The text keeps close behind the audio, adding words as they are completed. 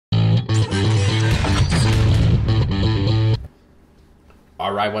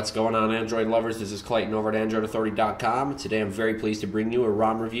Alright, what's going on, Android lovers? This is Clayton over at AndroidAuthority.com. Today I'm very pleased to bring you a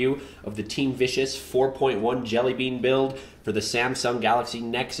ROM review of the DroidVicious 4.1 Jellybean build for the Samsung Galaxy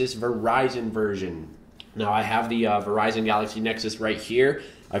Nexus Verizon version. Now I have the Verizon Galaxy Nexus right here.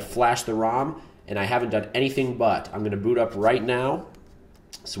 I've flashed the ROM and I haven't done anything but. I'm going to boot up right now.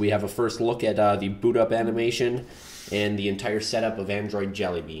 So we have a first look at the boot up animation and the entire setup of Android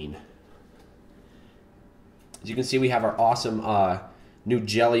Jellybean. As you can see, we have our awesome new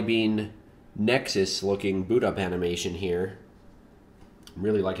Jellybean Nexus looking boot up animation here. I'm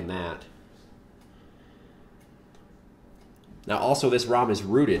really liking that. Now also this ROM is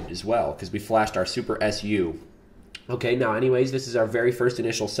rooted as well because we flashed our Super SU. Okay, now anyways, this is our very first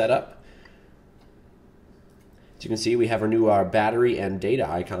initial setup. As you can see, we have our new battery and data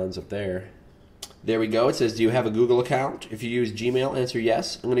icons up there. There we go. It says, do you have a Google account? If you use Gmail, answer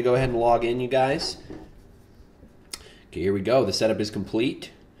yes. I'm going to go ahead and log in, you guys. Okay, here we go. The setup is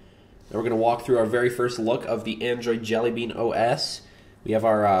complete. Now we're going to walk through our very first look of the Android Jellybean OS. We have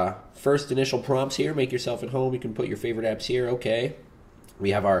our first initial prompts here. Make yourself at home. You can put your favorite apps here. Okay. We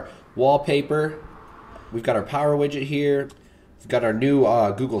have our wallpaper. We've got our power widget here. We've got our new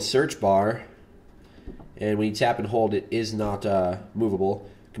Google search bar. And when you tap and hold, it is not movable.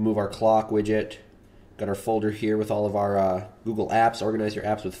 We can move our clock widget. Got our folder here with all of our Google apps. Organize your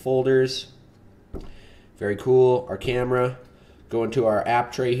apps with folders. Very cool. Our camera. Go into our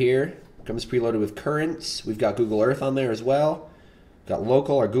app tray here. Comes preloaded with currents. We've got Google Earth on there as well. Got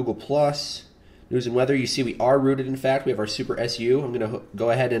local, our Google Plus. News and weather. You see we are rooted, in fact. We have our Super SU. I'm going to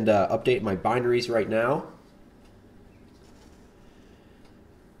go ahead and update my binaries right now.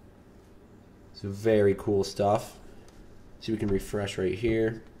 So very cool stuff. See, we can refresh right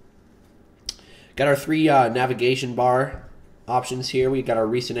here. Got our three navigation bar options here. We got our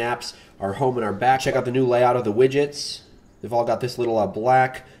recent apps, our home, and our back. Check out the new layout of the widgets. They've all got this little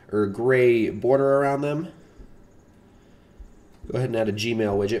black or gray border around them. Go ahead and add a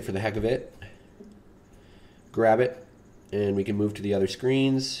Gmail widget for the heck of it. Grab it, and we can move to the other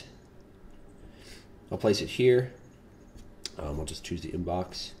screens. I'll place it here. I'll just choose the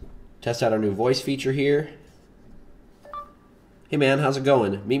inbox. Test out our new voice feature here. Hey man, how's it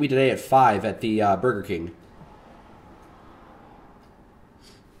going? Meet me today at 5 at the Burger King.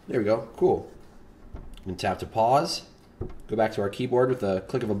 There we go. Cool. You can tap to pause. Go back to our keyboard with a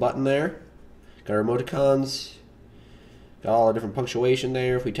click of a button there. Got our emoticons. Got all our different punctuation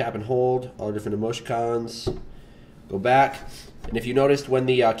there. If we tap and hold, all our different emoticons. Go back. And if you noticed, when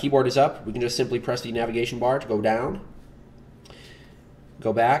the keyboard is up, we can just simply press the navigation bar to go down.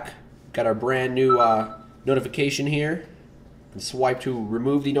 Go back. Got our brand new notification here. And swipe to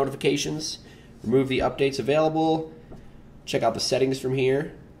remove the notifications. Remove the updates available. Check out the settings from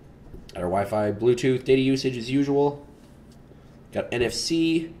here. Got our Wi-Fi, Bluetooth, data usage as usual. Got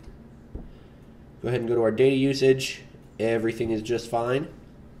NFC. Go ahead and go to our data usage. Everything is just fine.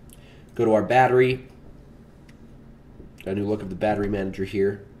 Go to our battery. Got a new look of the battery manager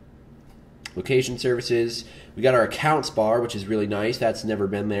here. Location services. We got our accounts bar, which is really nice. That's never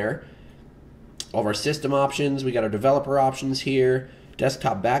been there. All of our system options. We got our developer options here.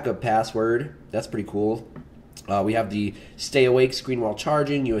 Desktop backup password. That's pretty cool. We have the stay awake screen while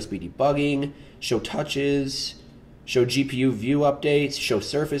charging, USB debugging, show touches, show GPU view updates, show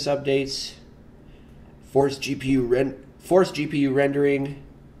surface updates, force GPU rendering,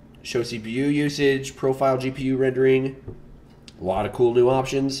 show CPU usage, profile GPU rendering. A lot of cool new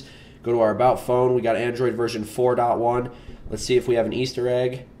options. Go to our about phone. We got Android version 4.1. Let's see if we have an Easter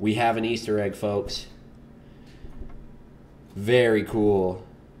egg. We have an Easter egg, folks. Very cool.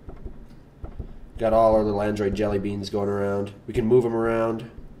 Got all our little Android jelly beans going around. We can move them around.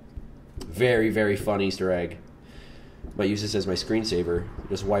 Very, very fun Easter egg. Might use this as my screensaver.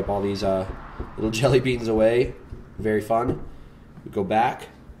 Just wipe all these little jelly beans away. Very fun. We go back.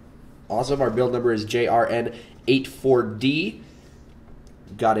 Awesome. Our build number is JRN84D.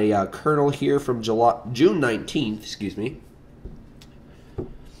 Got a kernel here from June 19th. Excuse me.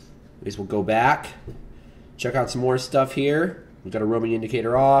 Anyways, we'll go back. Check out some more stuff here. We've got a roaming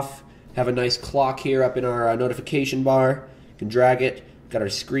indicator off. Have a nice clock here up in our notification bar. You can drag it. Got our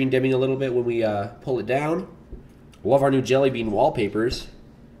screen dimming a little bit when we pull it down. Love our new Jellybean wallpapers.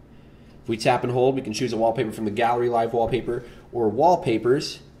 If we tap and hold, we can choose a wallpaper from the Gallery Live wallpaper or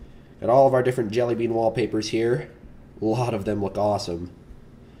wallpapers. Got all of our different Jellybean wallpapers here. A lot of them look awesome.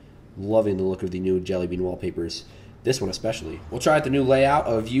 Loving the look of the new Jellybean wallpapers. This one especially. We'll try out the new layout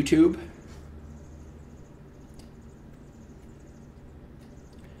of YouTube.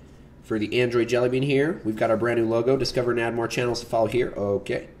 For the Android Jellybean here, we've got our brand new logo. Discover and add more channels to follow here.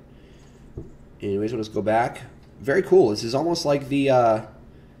 Okay. Anyways, we'll just go back. very cool. This is almost like the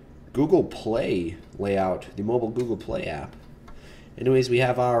Google Play layout, the mobile Google Play app. Anyways, we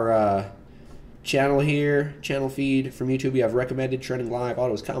have our channel here, channel feed from YouTube. We have recommended, trending live,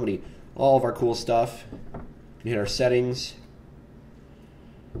 autos, comedy, all of our cool stuff. We can hit our settings.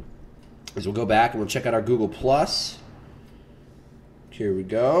 As we'll go back and we'll check out our Google Plus. Here we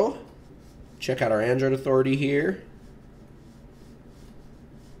go. Check out our Android Authority here.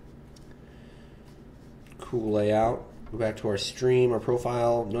 Cool layout. Go back to our stream, our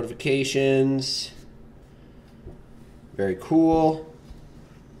profile, notifications. Very cool.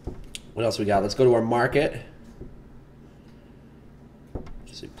 What else we got? Let's go to our market.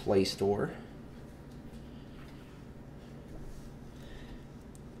 Just a Play Store.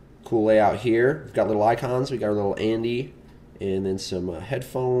 Cool layout here. We've got little icons. We got our little Andy, and then some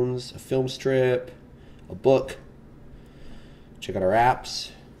headphones, a film strip, a book. Check out our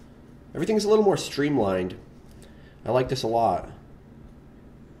apps. Everything's a little more streamlined. I like this a lot.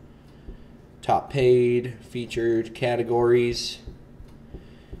 Top paid, featured, categories.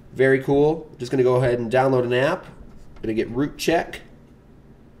 Very cool. Just going to go ahead and download an app. Going to get root check.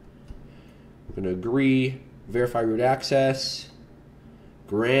 I'm going to agree, verify root access.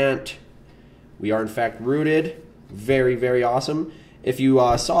 Grant. We are in fact rooted. Very, very awesome. If you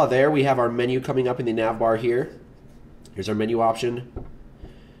saw there, we have our menu coming up in the nav bar here. Here's our menu option.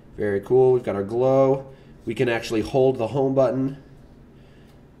 Very cool. We've got our glow. We can actually hold the home button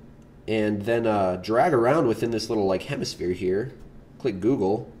and then drag around within this little like hemisphere here. Click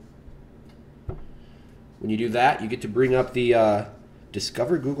Google. When you do that, you get to bring up the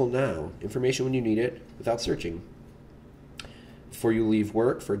Discover Google Now. Information when you need it without searching. Before you leave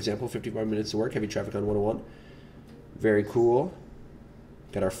work, for example, 55 minutes to work, heavy traffic on 101. Very cool.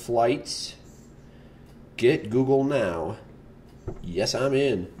 Got our flights. Get Google Now. Yes, I'm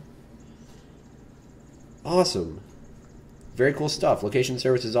in. Awesome. Very cool stuff. Location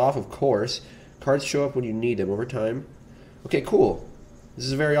services off, of course. Cards show up when you need them over time. Okay, cool. This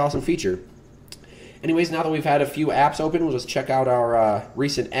is a very awesome feature. Anyways, now that we've had a few apps open, we'll just check out our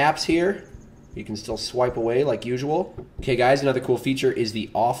recent apps here. You can still swipe away like usual. Okay, guys, another cool feature is the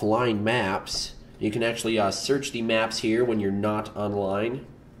offline maps. You can actually search the maps here when you're not online.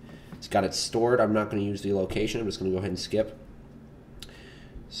 It's got it stored. I'm not going to use the location. I'm just going to go ahead and skip.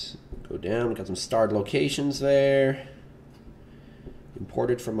 Go down. We've got some starred locations there.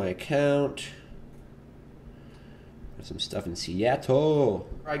 Imported from my account. Got some stuff in Seattle.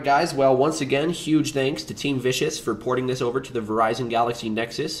 Alright guys, well once again, huge thanks to Team Vicious for porting this over to the Verizon Galaxy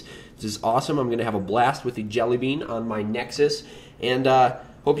Nexus. This is awesome. I'm going to have a blast with the Jellybean on my Nexus. And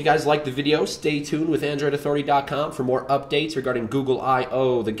hope you guys liked the video. Stay tuned with AndroidAuthority.com for more updates regarding Google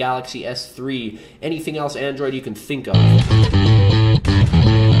I.O., the Galaxy S3, anything else Android you can think of.